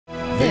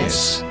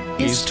This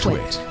is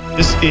TWiT.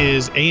 This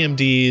is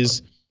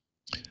AMD's,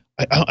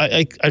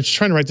 I was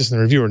trying to write this in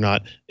the review or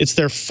not. It's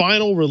their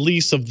final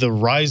release of the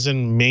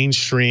Ryzen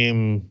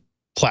mainstream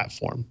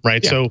platform,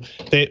 right? Yeah. So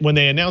when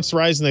they announced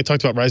Ryzen, they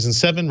talked about Ryzen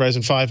 7,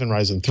 Ryzen 5, and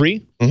Ryzen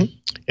 3,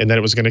 and that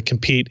it was going to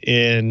compete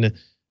in,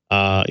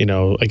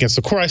 against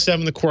the Core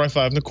i7, the Core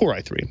i5, and the Core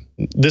i3.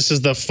 This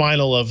is the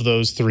final of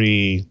those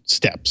 3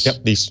 steps.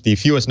 Yep, the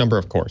fewest number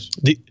of cores.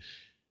 The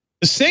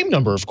same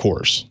number of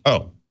cores.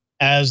 Oh.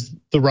 As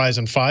the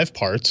Ryzen 5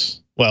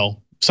 parts,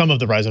 well, some of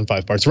the Ryzen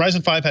 5 parts.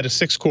 Ryzen 5 had a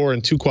 6-core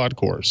and 2 quad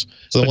cores,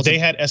 so but they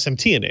had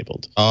SMT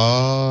enabled.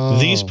 Oh.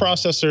 These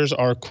processors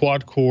are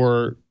quad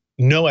core,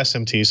 no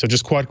SMT, so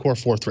just quad core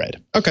 4-thread.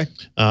 Okay.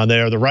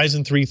 They are the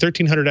Ryzen 3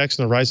 1300X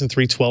and the Ryzen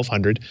 3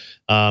 1200.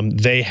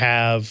 They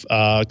have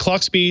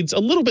clock speeds a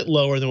little bit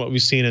lower than what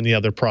we've seen in the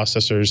other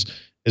processors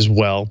as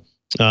well.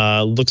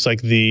 Looks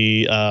like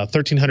the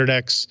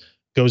 1300X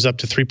goes up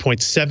to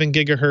 3.7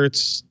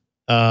 gigahertz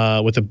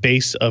with a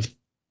base of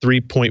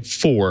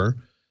 3.4,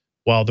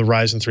 while the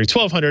Ryzen 3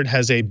 1200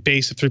 has a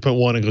base of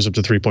 3.1 and goes up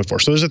to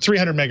 3.4. So there's a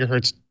 300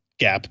 megahertz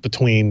gap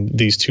between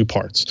these 2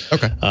 parts.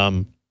 Okay.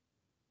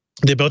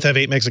 They both have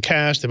 8 megs of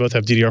cache. They both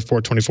have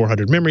DDR4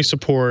 2400 memory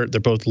support. They're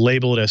both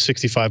labeled as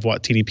 65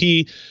 watt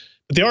TDP,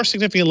 but they are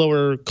significantly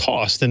lower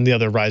cost than the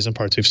other Ryzen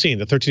parts we've seen.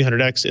 The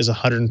 1300X is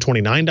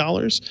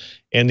 $129,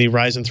 and the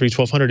Ryzen 3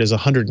 1200 is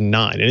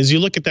 $109. And as you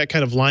look at that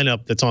kind of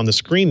lineup that's on the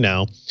screen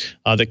now,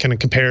 that kind of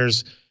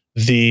compares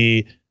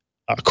the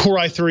Core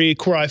i3,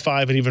 Core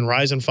i5, and even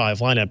Ryzen 5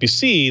 lineup, you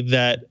see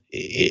that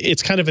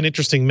it's kind of an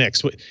interesting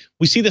mix.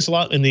 We see this a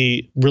lot in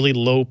the really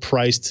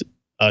low-priced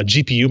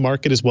GPU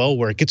market as well,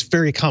 where it gets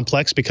very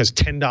complex because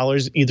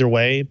 $10 either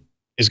way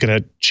is going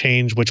to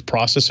change which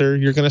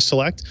processor you're going to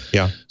select.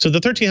 Yeah. So the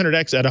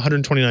 1300X at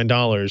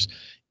 $129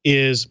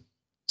 is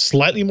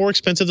slightly more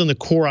expensive than the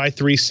Core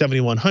i3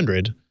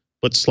 7100,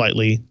 but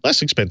slightly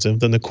less expensive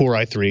than the Core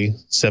i3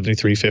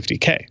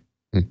 7350K.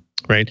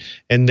 Right,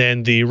 and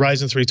then the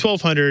Ryzen 3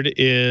 1200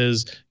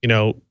 is,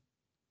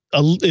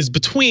 is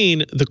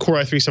between the Core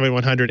i3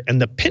 7100 and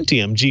the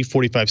Pentium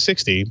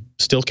G4560,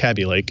 still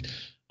Kaby Lake.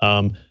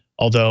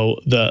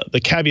 Although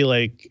the Kaby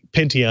Lake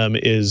Pentium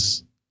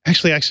is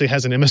actually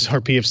has an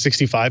MSRP of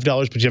 $65,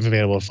 but you haven't been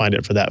able to find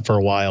it for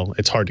a while.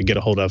 It's hard to get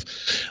a hold of.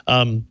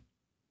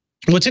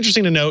 What's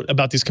interesting to note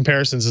about these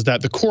comparisons is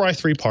that the Core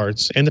i3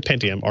 parts and the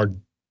Pentium are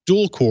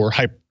dual core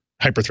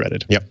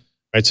hyper-threaded. Yep.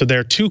 Right, so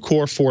they're 2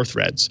 core 4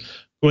 threads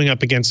going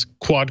up against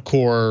quad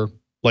core,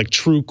 like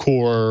true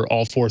core,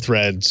 all 4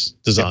 threads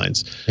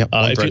designs. Yep.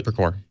 One thread per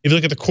core. If you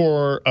look at the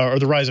Core or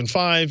the Ryzen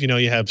 5,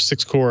 you have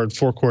 6 core,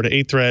 4 core to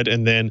 8 thread,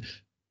 and then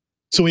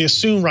so we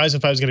assume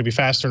Ryzen 5 is going to be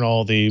faster in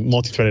all the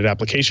multi-threaded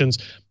applications.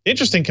 The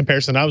interesting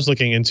comparison I was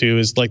looking into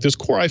is like those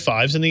Core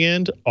i5s in the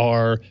end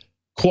are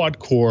quad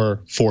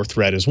core 4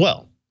 thread as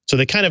well. So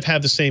they kind of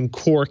have the same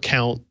core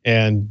count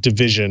and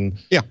division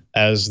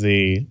as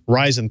the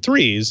Ryzen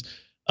 3s.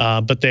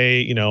 But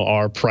they,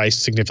 are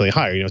priced significantly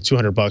higher.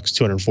 $200,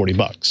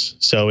 $240.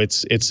 So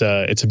it's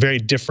a very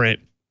different.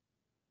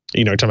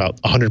 Talking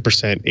about 100%,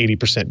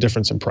 80%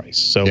 difference in price.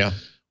 So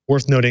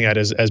worth noting that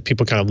as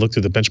people kind of look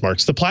through the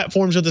benchmarks. The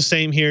platforms are the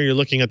same here. You're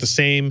looking at the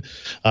same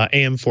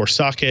AM4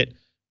 socket,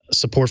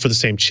 support for the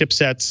same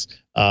chipsets.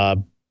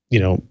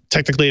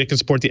 Technically it can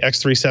support the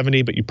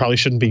X370, but you probably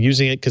shouldn't be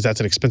using it because that's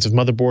an expensive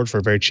motherboard for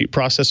a very cheap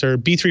processor.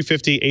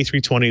 B350,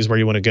 A320 is where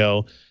you want to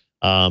go.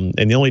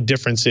 And the only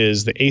difference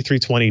is the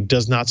A320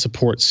 does not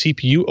support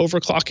CPU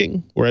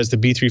overclocking, whereas the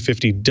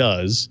B350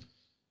 does.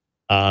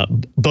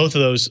 Both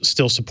of those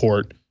still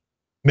support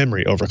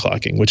memory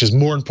overclocking, which is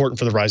more important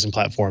for the Ryzen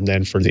platform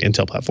than for the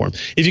Intel platform.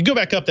 If you go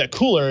back up, that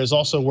cooler is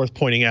also worth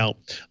pointing out.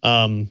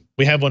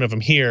 We have one of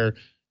them here.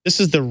 This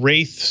is the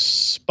Wraith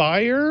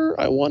Spire,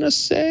 I want to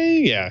say.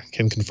 Yeah,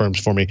 Ken confirms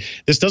for me.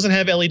 This doesn't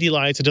have LED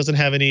lights. It doesn't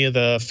have any of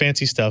the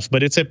fancy stuff,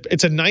 but it's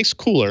a nice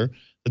cooler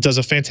that does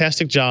a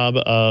fantastic job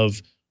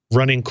of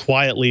running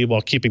quietly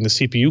while keeping the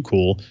CPU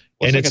cool.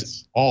 Well, and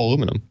it's all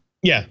aluminum.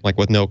 Yeah. Like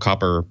with no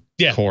copper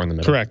core in the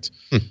middle. Correct.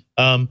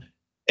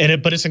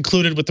 But it's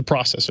included with the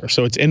processor.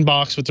 So it's in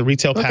box with the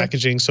retail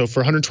packaging. So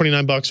for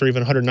 $129 or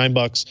even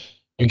 $109,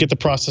 you get the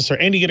processor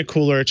and you get a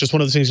cooler. It's just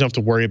one of the things you don't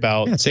have to worry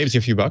about. Yeah, it saves you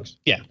a few bucks.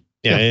 Yeah,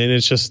 and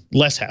it's just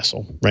less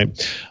hassle, right?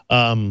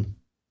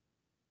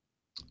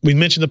 We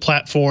mentioned the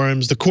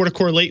platforms, the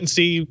core-to-core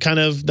latency, kind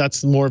of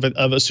that's more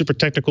of a super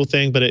technical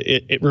thing, but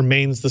it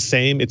remains the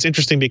same. It's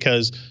interesting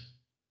because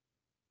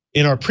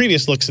in our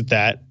previous looks at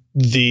that,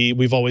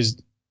 we've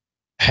always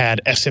had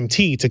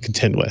SMT to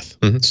contend with.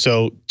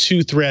 So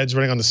 2 threads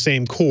running on the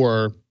same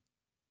core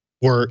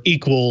were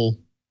equal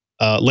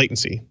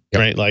latency,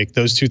 right? Like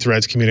those 2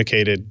 threads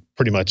communicated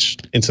pretty much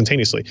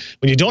instantaneously.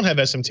 When you don't have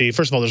SMT,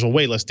 first of all, there's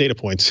way less data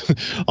points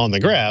on the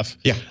graph,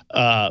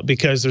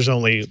 because there's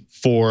only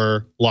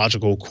 4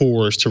 logical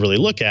cores to really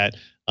look at.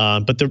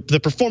 But the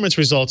performance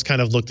results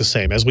kind of look the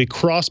same. As we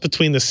cross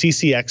between the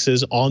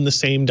CCXs on the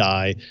same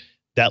die,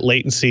 that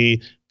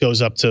latency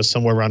goes up to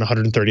somewhere around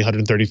 130,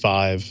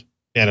 135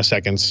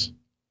 nanoseconds.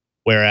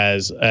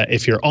 Whereas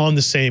if you're on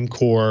the same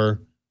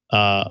core,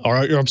 or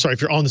I'm sorry,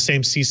 if you're on the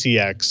same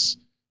CCX,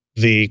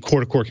 the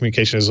core-to-core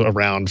communication is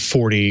around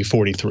 40,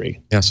 43.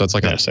 Yeah, so it's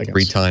like a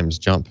 3 times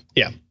jump.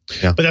 Yeah.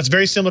 But that's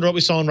very similar to what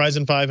we saw in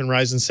Ryzen 5 and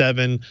Ryzen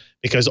 7,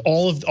 because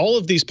all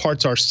of these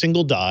parts are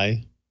single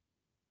die.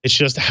 It's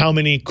just how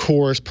many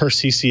cores per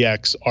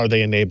CCX are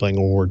they enabling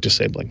or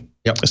disabling,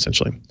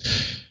 essentially.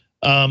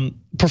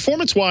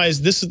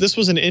 Performance-wise, this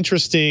was an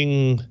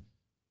interesting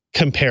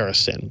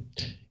comparison.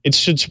 It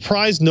should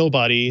surprise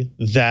nobody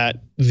that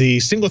the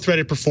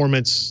single-threaded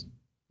performance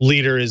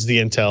leader is the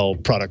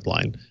Intel product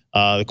line.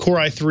 The Core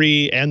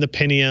i3 and the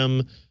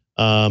Pentium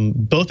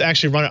both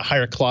actually run at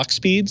higher clock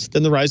speeds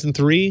than the Ryzen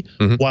 3,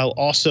 while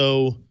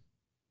also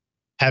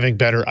having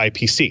better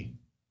IPC.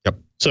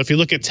 So if you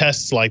look at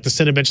tests like the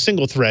Cinebench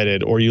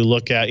single-threaded, or you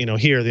look at,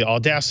 here, the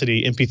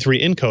Audacity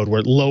MP3 encode,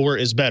 where lower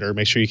is better,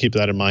 make sure you keep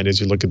that in mind as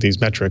you look at these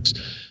metrics.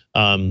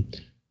 And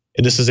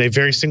this is a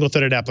very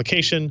single-threaded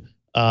application.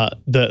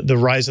 The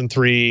Ryzen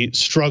 3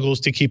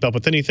 struggles to keep up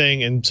with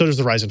anything, and so does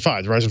the Ryzen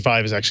 5. The Ryzen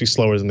 5 is actually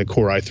slower than the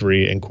Core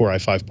i3 and Core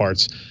i5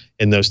 parts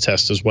in those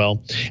tests as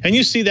well. And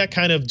you see that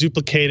kind of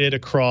duplicated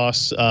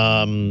across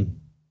anything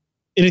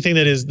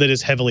that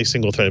is heavily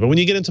single-threaded. But when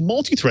you get into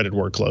multi-threaded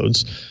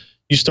workloads,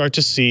 you start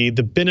to see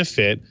the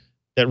benefit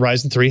that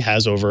Ryzen 3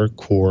 has over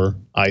Core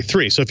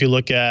i3. So if you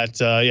look at,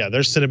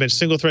 there's Cinebench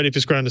single-thread. If you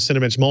scroll down to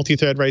Cinebench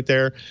multi-thread right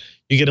there,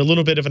 you get a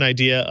little bit of an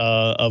idea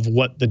of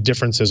what the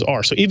differences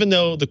are. So even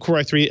though the Core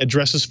i3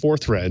 addresses 4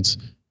 threads,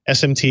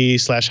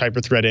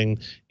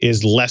 SMT/hyperthreading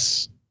is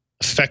less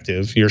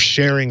effective. You're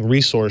sharing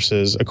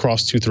resources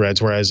across 2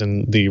 threads, whereas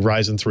in the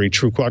Ryzen 3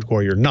 true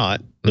quad-core, you're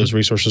not. Those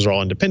resources are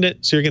all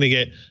independent, so you're gonna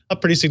get a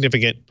pretty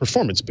significant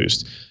performance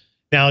boost.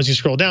 Now, as you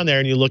scroll down there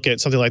and you look at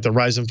something like the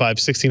Ryzen 5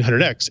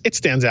 1600X, it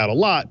stands out a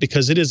lot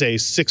because it is a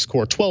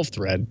 6-core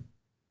 12-thread,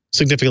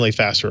 significantly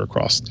faster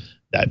across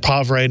that.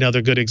 Pavre,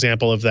 another good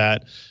example of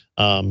that.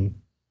 What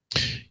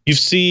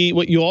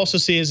you also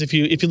see is if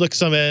you look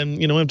some, and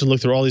we don't have to look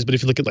through all these, but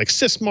if you look at like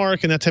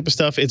Sysmark and that type of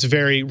stuff, it's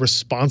very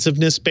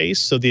responsiveness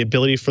based. So the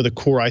ability for the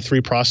Core i3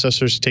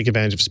 processors to take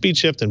advantage of speed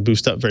shift and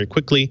boost up very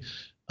quickly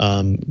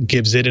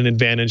gives it an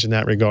advantage in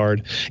that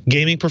regard.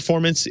 Gaming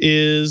performance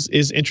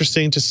is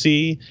interesting to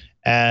see,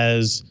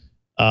 as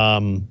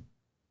the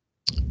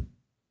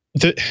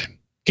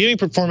gaming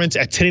performance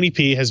at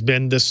 1080p has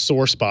been the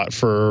sore spot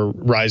for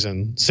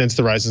Ryzen since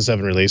the Ryzen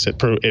 7 release. It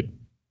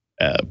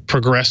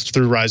progressed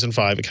through Ryzen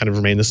 5. It kind of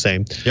remained the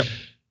same. The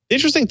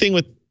interesting thing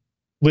with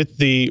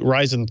the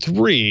Ryzen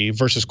 3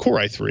 versus Core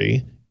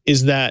i3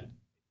 is that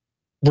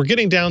we're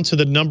getting down to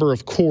the number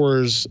of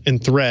cores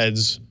and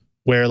threads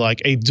where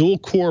like a dual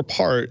core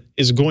part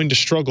is going to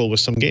struggle with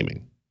some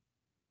gaming.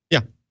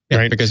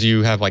 Right? Because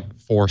you have like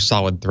 4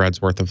 solid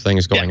threads worth of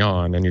things going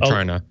on, and you're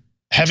trying to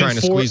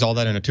squeeze all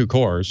that into 2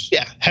 cores.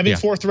 Having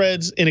 4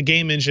 threads in a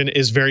game engine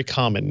is very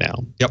common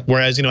now.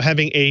 Whereas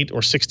having 8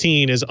 or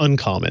 16 is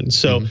uncommon.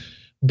 So,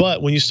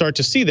 but when you start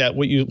to see that,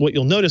 what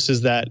you'll notice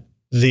is that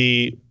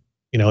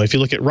if you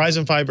look at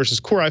Ryzen 5 versus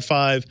Core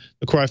i5,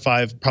 the Core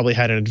i5 probably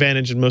had an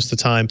advantage in most of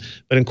the time,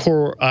 but in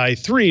Core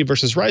i3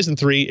 versus Ryzen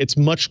 3, it's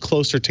much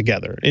closer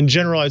together. In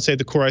general, I'd say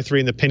the Core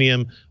i3 and the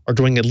Pentium are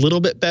doing a little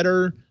bit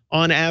better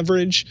on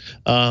average,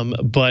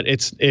 but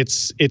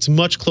it's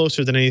much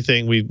closer than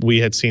anything we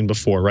had seen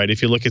before, right?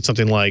 If you look at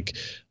something like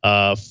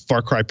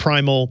Far Cry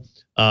Primal,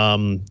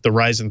 the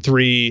Ryzen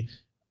 3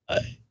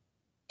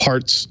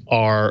 parts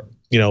are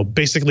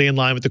basically in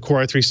line with the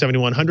Core i3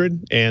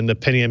 7100 and the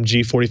Pentium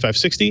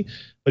G4560.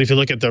 But if you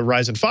look at the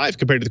Ryzen 5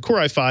 compared to the Core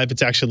i5,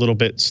 it's actually a little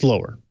bit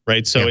slower,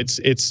 right? So it's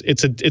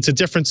a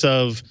difference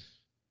of,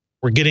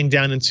 we're getting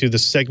down into the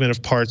segment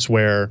of parts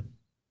where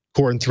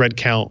core and thread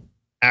count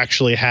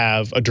actually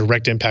have a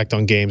direct impact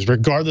on games,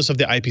 regardless of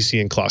the IPC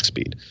and clock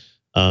speed.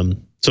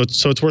 So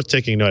it's worth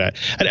taking note at.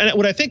 And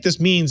what I think this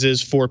means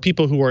is, for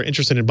people who are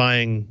interested in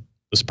buying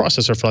this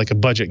processor for like a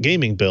budget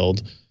gaming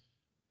build,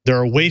 there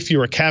are way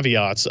fewer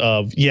caveats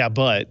of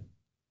but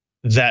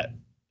that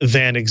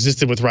than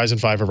existed with Ryzen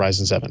 5 or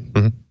Ryzen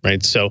 7,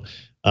 right? So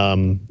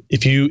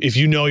if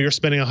you know you're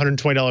spending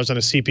 $120 on a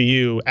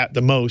CPU at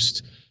the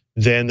most,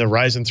 then the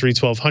Ryzen 3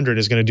 1200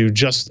 is going to do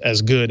just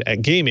as good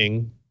at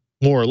gaming,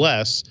 more or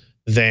less,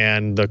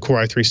 than the Core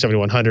i3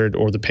 7100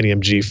 or the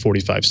Pentium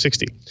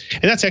G4560.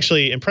 And that's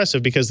actually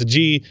impressive because the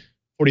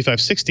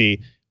G4560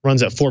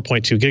 runs at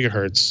 4.2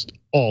 gigahertz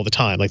all the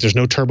time. Like, there's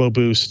no turbo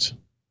boost.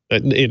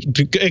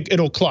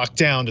 It'll clock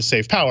down to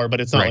save power,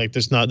 but it's not like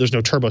there's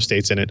no turbo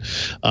states in it.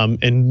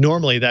 And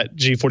normally that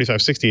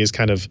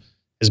G4560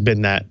 has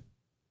been that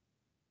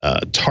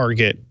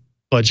target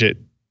budget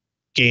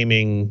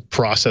gaming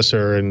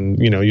processor, and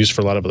used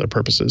for a lot of other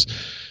purposes.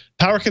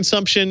 Power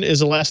consumption is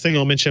the last thing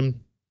I'll mention.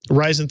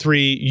 Ryzen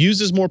 3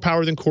 uses more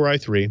power than Core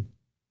i3, and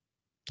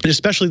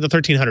especially the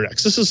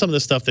 1300X. This is some of the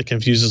stuff that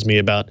confuses me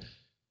about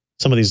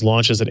some of these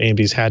launches that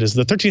AMD's had, is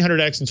the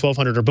 1300X and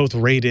 1200 are both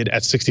rated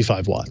at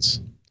 65 watts.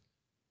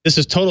 This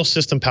is total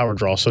system power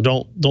draw, so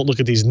don't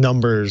look at these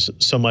numbers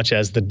so much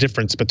as the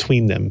difference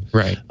between them.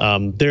 Right.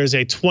 There's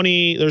a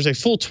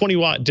full 20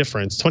 watt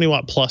difference, 20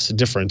 watt plus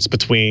difference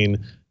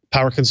between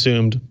power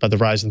consumed by the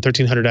Ryzen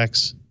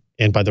 1300X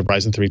and by the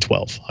Ryzen 3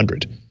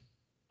 1200.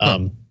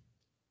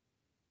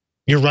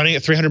 You're running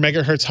at 300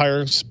 megahertz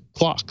higher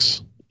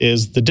clocks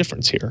is the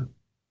difference here.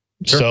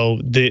 Sure. So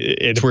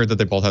it's weird that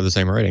they both have the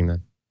same rating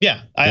then.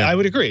 Yeah, I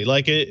would agree.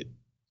 Like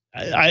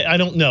I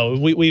don't know.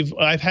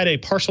 I've had a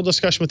partial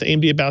discussion with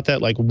AMD about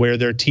that, like where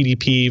their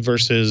TDP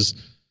versus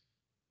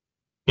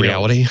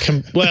reality.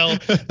 Well,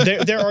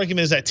 their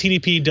argument is that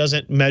TDP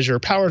doesn't measure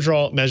power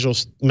draw, it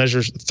measures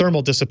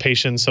thermal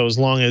dissipation. So as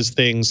long as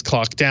things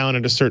clock down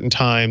at a certain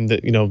time,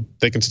 that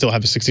they can still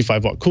have a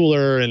 65-watt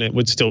cooler and it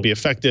would still be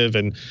effective.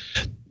 And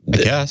I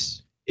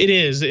guess it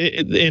is.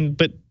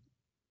 But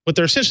what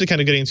they're essentially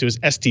kind of getting to is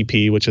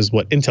STP, which is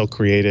what Intel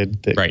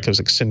created. That goes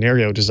like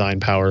scenario design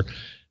power.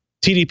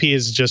 TDP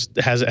is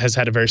has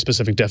had a very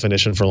specific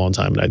definition for a long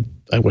time, and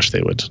I wish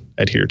they would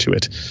adhere to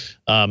it.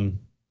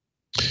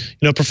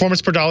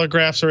 Performance per dollar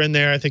graphs are in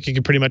there. I think you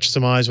can pretty much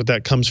surmise what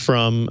that comes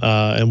from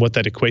and what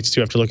that equates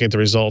to after looking at the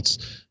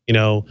results. In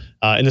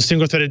the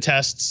single-threaded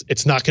tests,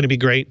 it's not going to be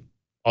great.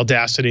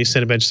 Audacity,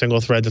 Cinebench single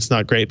thread, that's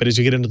not great. But as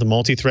you get into the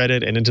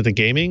multi-threaded and into the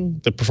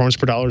gaming, the performance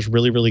per dollar is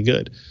really, really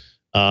good.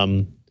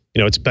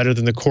 It's better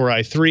than the Core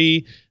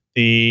i3.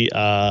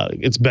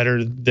 It's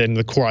better than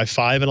the Core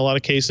i5 in a lot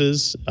of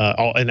cases,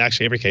 in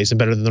actually every case, and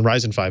better than the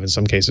Ryzen 5 in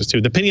some cases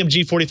too. The Pentium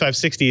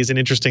G4560 is an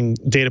interesting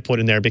data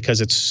point in there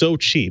because it's so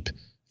cheap.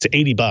 It's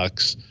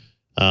 $80.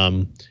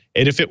 And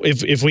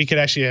if we could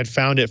actually had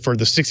found it for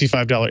the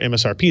 $65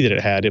 MSRP that it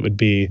had, it would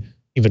be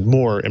even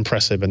more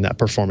impressive in that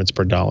performance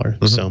per dollar.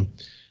 So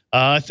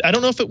I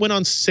don't know if it went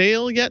on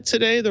sale yet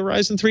today. The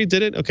Ryzen 3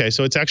 did it. Okay,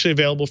 so it's actually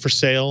available for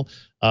sale.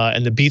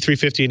 And the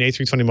B350 and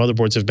A320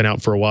 motherboards have been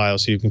out for a while,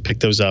 so you can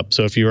pick those up.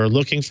 So if you are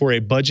looking for a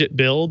budget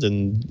build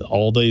and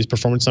all these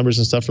performance numbers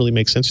and stuff really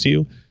make sense to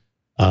you,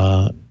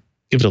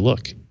 give it a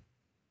look.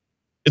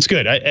 It's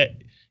good.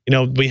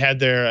 We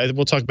had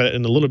we'll talk about it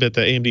in a little bit,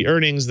 the AMD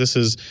earnings. This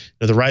is,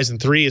 the Ryzen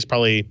 3 is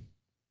probably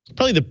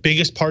the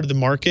biggest part of the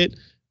market,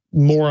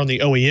 more on the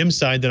OEM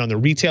side than on the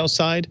retail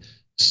side.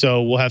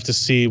 So we'll have to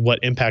see what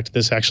impact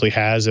this actually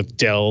has if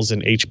Dells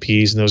and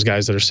HPs and those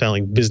guys that are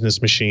selling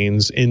business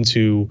machines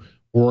into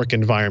work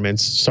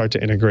environments start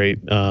to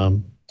integrate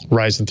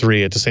Ryzen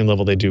 3 at the same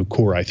level they do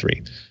Core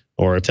i3,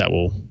 or if that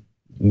will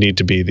need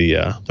to be the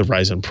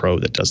Ryzen Pro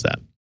that does that.